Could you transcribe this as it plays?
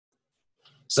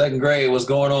Second grade, what's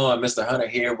going on? Mr. Hunter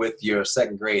here with your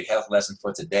second grade health lesson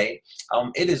for today.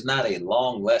 It is not a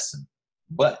long lesson,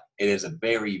 but it is a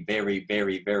very,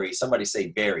 somebody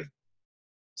say very.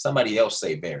 Somebody else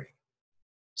say very.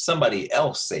 Somebody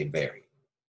else say very.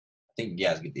 I think you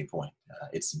guys get the point.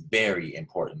 It's a very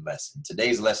important lesson.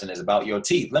 Today's lesson is about your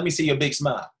teeth. Let me see your big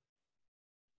smile.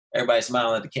 Everybody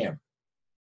smiling at the camera.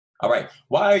 All right.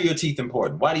 Why are your teeth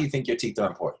important? Why do you think your teeth are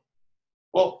important?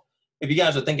 Well, if you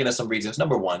guys are thinking of some reasons,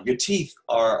 number one, your teeth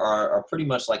are pretty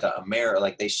much like a mirror.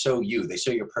 Like they show your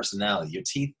personality. Your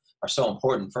teeth are so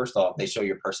important. First off, they show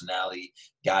your personality.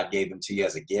 God gave them to you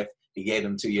as a gift. He gave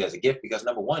them to you as a gift because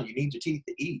number one, you need your teeth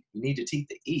to eat. You need your teeth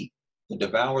to eat, to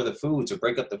devour the food, to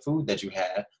break up the food that you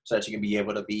have so that you can be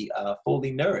able to be fully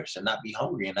nourished and not be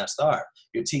hungry and not starve.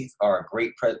 Your teeth are a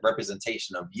great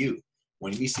representation of you.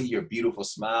 When we see your beautiful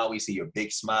smile, we see your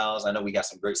big smiles. I know we got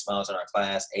some great smiles in our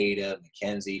class. Ada,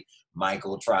 Mackenzie,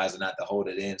 Michael tries not to hold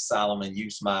it in. Solomon, you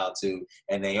smile too.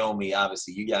 And Naomi,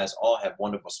 obviously, you guys all have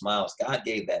wonderful smiles. God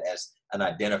gave that as an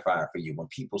identifier for you. When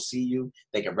people see you,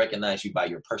 they can recognize you by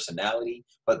your personality.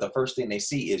 But the first thing they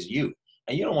see is you.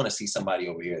 And you don't want to see somebody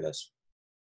over here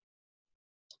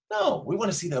no, we want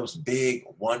to see those big,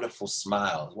 wonderful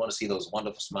smiles. We want to see those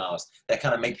wonderful smiles that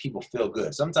kind of make people feel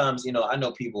good. Sometimes, I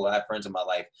know people, I have friends in my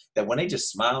life that when they just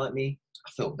smile at me,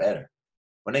 I feel better.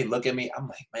 When they look at me, I'm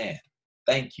like, man,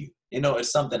 thank you.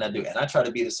 It's something I do. And I try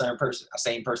to be the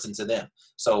same person to them.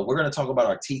 So we're going to talk about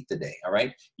our teeth today, all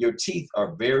right? Your teeth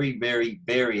are very,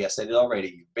 I said it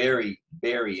already, very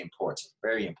important,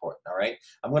 very important, all right?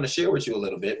 I'm going to share with you a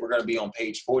little bit. We're going to be on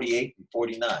page 48 and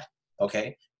 49,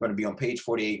 okay? We're going to be on page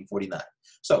 48 and 49.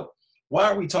 So why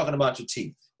are we talking about your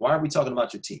teeth? Why are we talking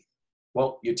about your teeth?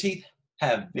 Well, your teeth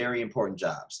have very important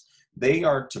jobs. They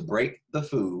are to break the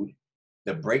food,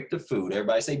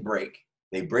 everybody say break.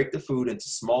 They break the food into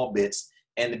small bits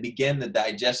and to begin the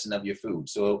digestion of your food.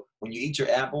 So when you eat your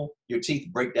apple, your teeth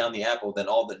break down the apple, then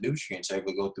all the nutrients are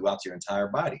able to go throughout your entire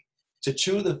body. To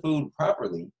chew the food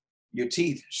properly, your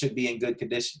teeth should be in good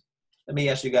condition. Let me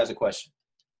ask you guys a question.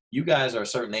 You guys are a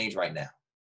certain age right now,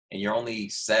 and you're only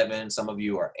 7, some of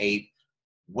you are 8.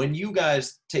 When you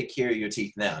guys take care of your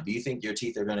teeth now, do you think your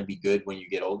teeth are going to be good when you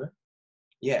get older?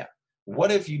 Yeah.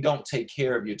 What if you don't take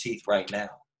care of your teeth right now?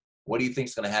 What do you think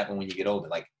is going to happen when you get older?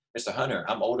 Like, Mr. Hunter,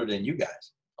 I'm older than you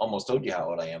guys. Almost told you how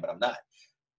old I am, but I'm not.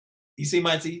 You see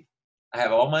my teeth? I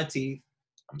have all my teeth.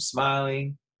 I'm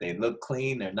smiling. They look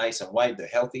clean. They're nice and white. They're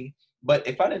healthy. But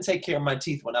if I didn't take care of my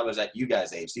teeth when I was at you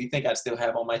guys' age, do you think I'd still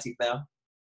have all my teeth now?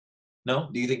 No?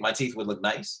 Do you think my teeth would look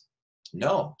nice?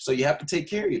 No. So you have to take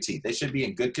care of your teeth. They should be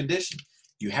in good condition.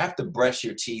 You have to brush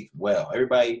your teeth well.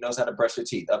 Everybody knows how to brush their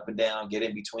teeth up and down, get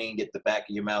in between, get the back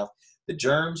of your mouth. The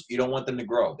germs, you don't want them to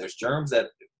grow. There's germs that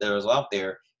there's out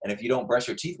there, and if you don't brush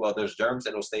your teeth well, there's germs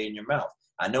that will stay in your mouth.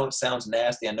 I know it sounds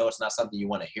nasty. I know it's not something you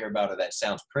want to hear about or that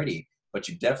sounds pretty, but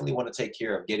you definitely want to take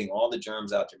care of getting all the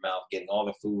germs out your mouth, getting all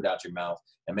the food out your mouth,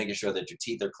 and making sure that your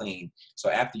teeth are clean.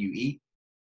 So after you eat,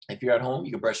 if you're at home,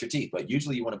 you can brush your teeth, but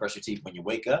usually you want to brush your teeth when you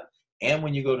wake up and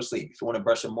when you go to sleep. If you want to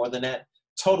brush them more than that,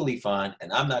 totally fine,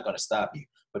 and I'm not going to stop you,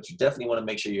 but you definitely want to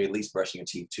make sure you're at least brushing your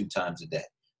teeth 2 times a day.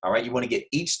 All right, you want to get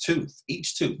each tooth,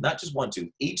 not just one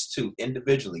tooth, each tooth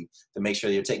individually to make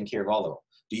sure you're taking care of all of them.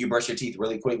 Do you brush your teeth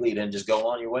really quickly and then just go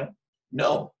on your way?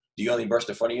 No. Do you only brush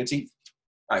the front of your teeth?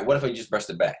 All right, what if I just brush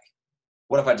the back?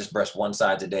 What if I just brush one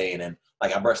side today and then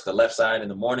like I brush the left side in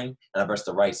the morning and I brush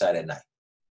the right side at night?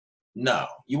 No,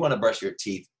 you want to brush your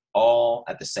teeth all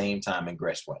at the same time and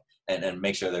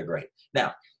make sure they're great.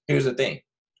 Now, here's the thing.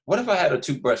 What if I had a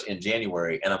toothbrush in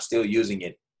January and I'm still using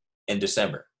it in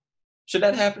December? Should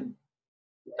that happen?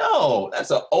 No,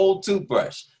 that's an old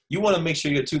toothbrush. You want to make sure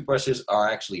your toothbrushes are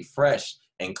actually fresh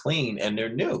and clean and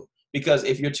they're new. Because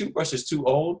if your toothbrush is too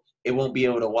old, it won't be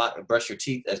able to brush your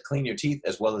teeth, clean your teeth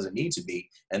as well as it needs to be.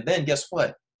 And then guess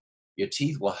what? Your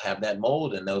teeth will have that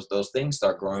mold and those things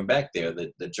start growing back there.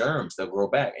 The germs, they'll grow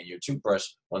back and your toothbrush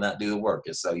will not do the work.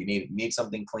 And so you need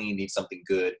something clean, need something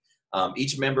good.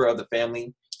 Each member of the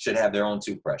family should have their own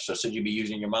toothbrush. So should you be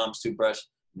using your mom's toothbrush?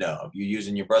 No. If you're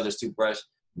using your brother's toothbrush?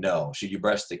 No. Should you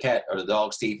brush the cat or the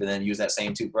dog's teeth and then use that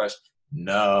same toothbrush?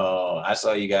 No. I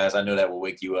saw you guys. I know that will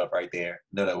wake you up right there.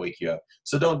 I know that will wake you up.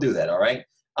 So don't do that, all right?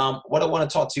 What I want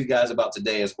to talk to you guys about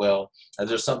today as well,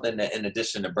 there's something that in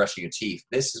addition to brushing your teeth,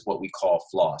 this is what we call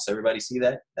floss. Everybody see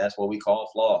that? That's what we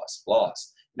call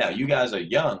floss. Now, you guys are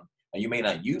young, and you may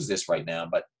not use this right now,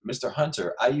 but Mr.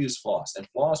 Hunter, I use floss. And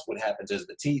floss, what happens is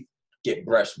the teeth get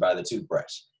brushed by the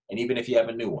toothbrush. And even if you have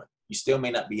a new one, you still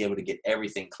may not be able to get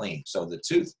everything clean. So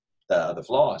the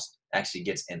floss actually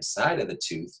gets inside of the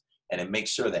tooth, and it makes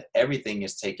sure that everything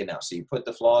is taken out. So you put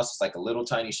the floss, it's like a little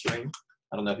tiny string.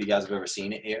 I don't know if you guys have ever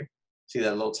seen it here. See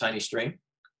that little tiny string?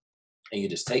 And you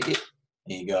just take it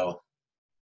and you go,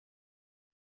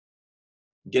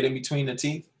 get in between the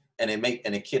teeth, and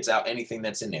it kits out anything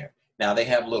that's in there. Now they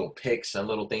have little picks and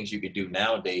little things you could do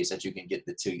nowadays that you can get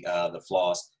the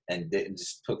floss and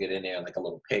just put it in there like a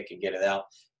little pick and get it out.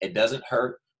 It doesn't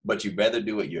hurt, but you'd rather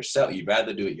do it yourself. You'd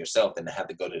rather do it yourself than to have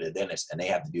to go to the dentist and they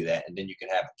have to do that. And then you could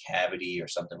have a cavity or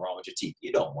something wrong with your teeth.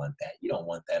 You don't want that. You don't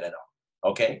want that at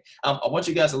all. Okay. I want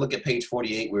you guys to look at page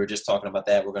 48. We were just talking about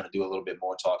that. We're going to do a little bit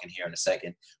more talking here in a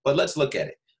second, but let's look at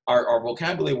it. Our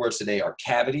vocabulary words today are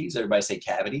cavities. Everybody say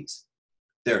cavities.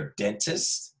 They're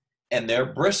dentists, and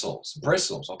they're bristles,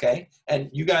 okay? And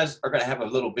you guys are going to have a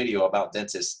little video about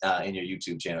dentists in your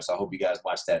YouTube channel, so I hope you guys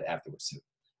watch that afterwards too.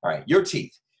 All right, your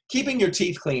teeth. Keeping your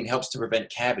teeth clean helps to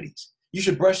prevent cavities. You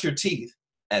should brush your teeth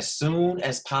as soon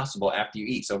as possible after you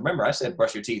eat. So remember, I said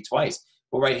brush your teeth twice,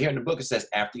 but right here in the book it says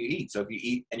after you eat. So if you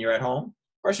eat and you're at home,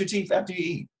 brush your teeth after you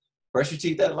eat. Brush your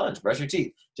teeth at lunch, brush your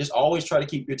teeth. Just always try to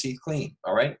keep your teeth clean,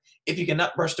 all right? If you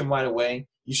cannot brush them right away,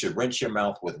 you should rinse your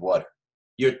mouth with water.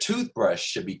 Your toothbrush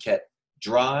should be kept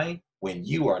dry when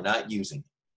you are not using it.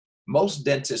 Most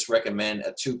dentists recommend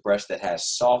a toothbrush that has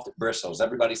soft bristles.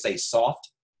 Everybody say soft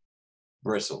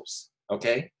bristles,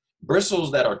 okay?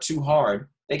 Bristles that are too hard,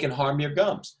 they can harm your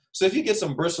gums. So if you get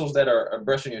some bristles that are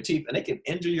brushing your teeth, and they can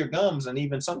injure your gums, and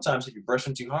even sometimes if you brush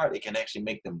them too hard, it can actually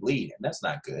make them bleed, and that's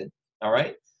not good, all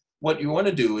right? What you want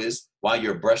to do is, while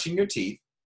you're brushing your teeth,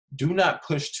 do not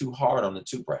push too hard on the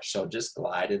toothbrush. So just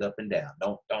glide it up and down.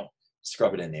 Don't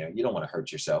scrub it in there. You don't want to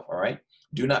hurt yourself, all right?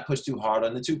 Do not push too hard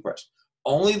on the toothbrush.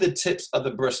 Only the tips of the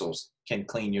bristles can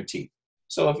clean your teeth.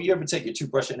 So if you ever take your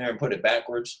toothbrush in there and put it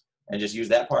backwards and just use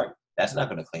that part, that's not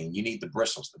going to clean. You need the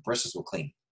bristles. The bristles will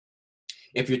clean.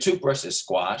 If your toothbrush is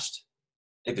squashed,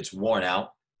 if it's worn out,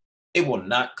 it will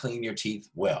not clean your teeth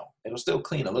well. It'll still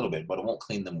clean a little bit, but it won't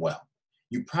clean them well.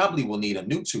 You probably will need a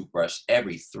new toothbrush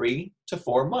every 3 to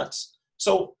 4 months.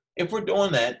 So if we're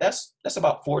doing that, that's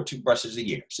about 4 toothbrushes a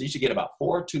year. So you should get about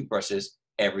 4 toothbrushes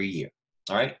every year,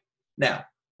 all right? Now,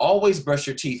 always brush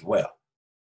your teeth well.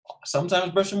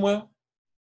 Sometimes brush them well,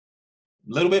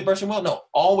 a little bit brush them well. No,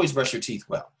 always brush your teeth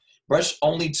well. Brush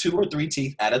only 2 or 3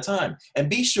 teeth at a time. And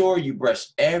be sure you brush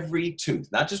every tooth,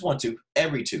 not just one tooth,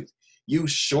 every tooth.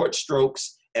 Use short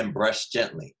strokes and brush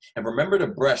gently. And remember to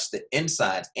brush the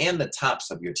insides and the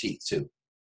tops of your teeth too.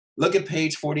 Look at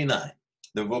page 49.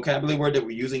 The vocabulary word that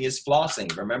we're using is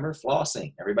flossing. Remember,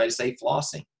 flossing. Everybody say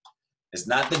flossing. It's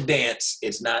not the dance.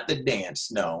 It's not the dance.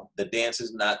 No, the dance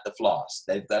is not the floss.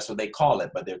 That's what they call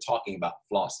it, but they're talking about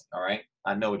flossing, all right?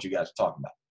 I know what you guys are talking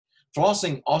about.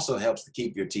 Flossing also helps to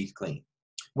keep your teeth clean.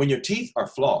 When your teeth are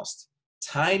flossed,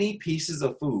 tiny pieces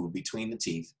of food between the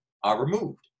teeth are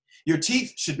removed. Your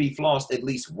teeth should be flossed at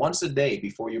least once a day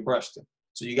before you brush them.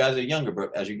 So you guys are younger, but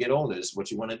as you get older, this is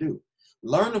what you want to do.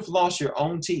 Learn to floss your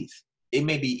own teeth. It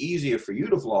may be easier for you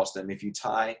to floss them if you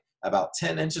tie about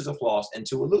 10 inches of floss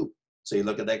into a loop. So you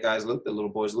look at that guy's loop, the little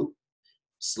boy's loop.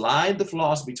 Slide the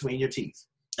floss between your teeth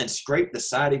and scrape the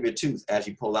side of your tooth as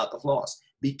you pull out the floss.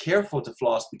 Be careful to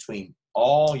floss between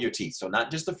all your teeth. So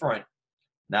not just the front,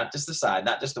 not just the side,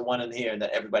 not just the one in here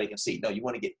that everybody can see. No, you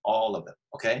want to get all of them,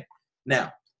 okay?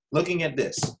 Now, looking at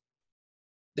this,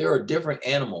 there are different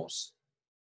animals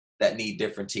that need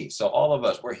different teeth. So all of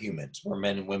us, we're humans, we're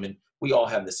men and women. We all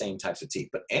have the same types of teeth,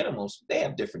 but animals, they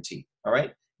have different teeth, all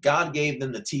right? God gave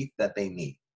them the teeth that they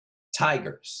need.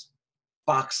 Tigers,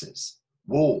 foxes,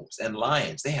 wolves, and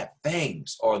lions, they have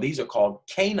fangs, or these are called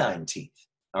canine teeth,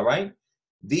 all right?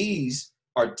 These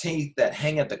are teeth that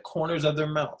hang at the corners of their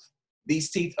mouth. These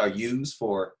teeth are used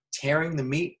for tearing the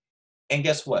meat, and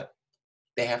guess what?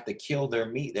 They have to kill their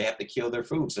meat. They have to kill their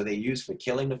food. So they're used for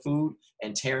killing the food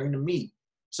and tearing the meat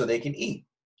so they can eat.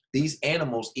 These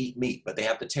animals eat meat, but they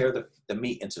have to tear the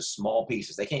meat into small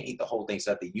pieces. They can't eat the whole thing,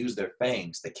 so they have to use their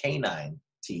fangs, the canine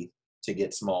teeth, to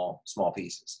get small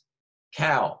pieces.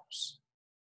 Cows,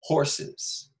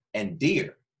 horses, and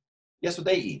deer, guess what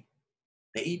they eat?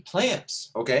 They eat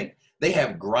plants, okay? They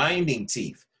have grinding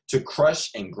teeth to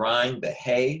crush and grind the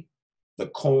hay, the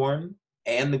corn,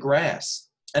 and the grass.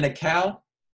 And a cow,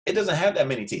 it doesn't have that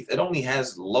many teeth. It only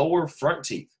has lower front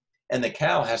teeth. And the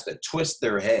cow has to twist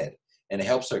their head, and it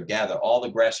helps her gather all the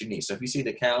grass you need. So if you see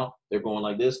the cow, they're going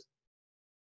like this.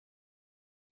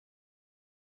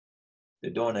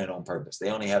 They're doing that on purpose.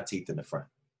 They only have teeth in the front.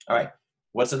 All right,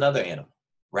 what's another animal?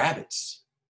 Rabbits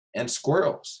and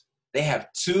squirrels. They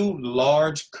have 2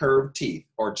 large curved teeth,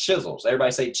 or chisels.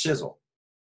 Everybody say chisel.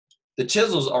 The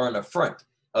chisels are in the front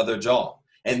of their jaw.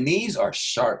 And these are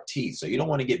sharp teeth, so you don't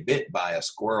want to get bit by a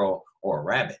squirrel or a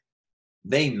rabbit.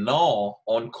 They gnaw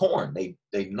on corn. They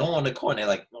gnaw on the corn. They're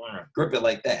like, grip it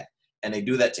like that. And they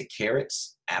do that to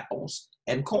carrots, apples,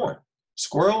 and corn.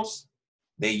 Squirrels,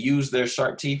 they use their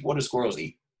sharp teeth. What do squirrels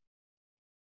eat?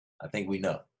 I think we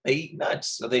know. They eat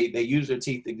nuts. So they use their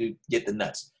teeth to get the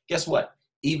nuts. Guess what?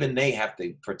 Even they have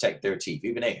to protect their teeth.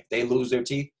 Even if they lose their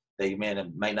teeth, they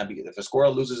might not be. If a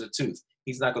squirrel loses a tooth,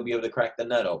 he's not going to be able to crack the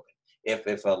nut open.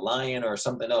 If a lion or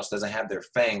something else doesn't have their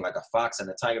fang, like a fox and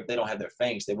a tiger, if they don't have their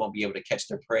fangs, they won't be able to catch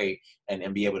their prey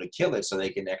and be able to kill it so they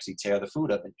can actually tear the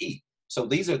food up and eat. So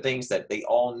these are things that they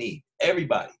all need.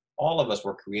 Everybody, all of us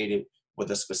were created with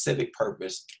a specific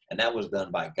purpose, and that was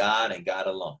done by God and God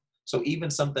alone. So even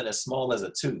something as small as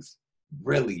a tooth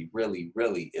really, really,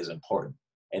 really is important.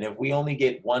 And if we only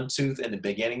get one tooth in the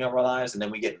beginning of our lives and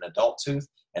then we get an adult tooth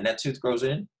and that tooth grows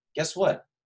in, guess what?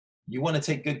 You want to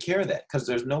take good care of that because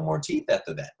there's no more teeth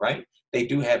after that, right? They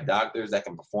do have doctors that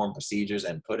can perform procedures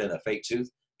and put in a fake tooth,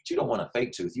 but you don't want a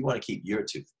fake tooth. You want to keep your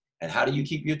tooth. And how do you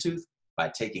keep your tooth? By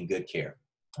taking good care.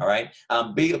 All right.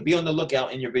 Be on the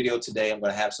lookout in your video today. I'm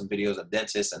going to have some videos of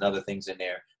dentists and other things in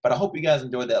there. But I hope you guys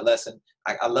enjoyed that lesson.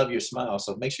 I love your smile.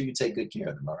 So make sure you take good care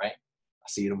of them. All right. I'll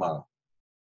see you tomorrow.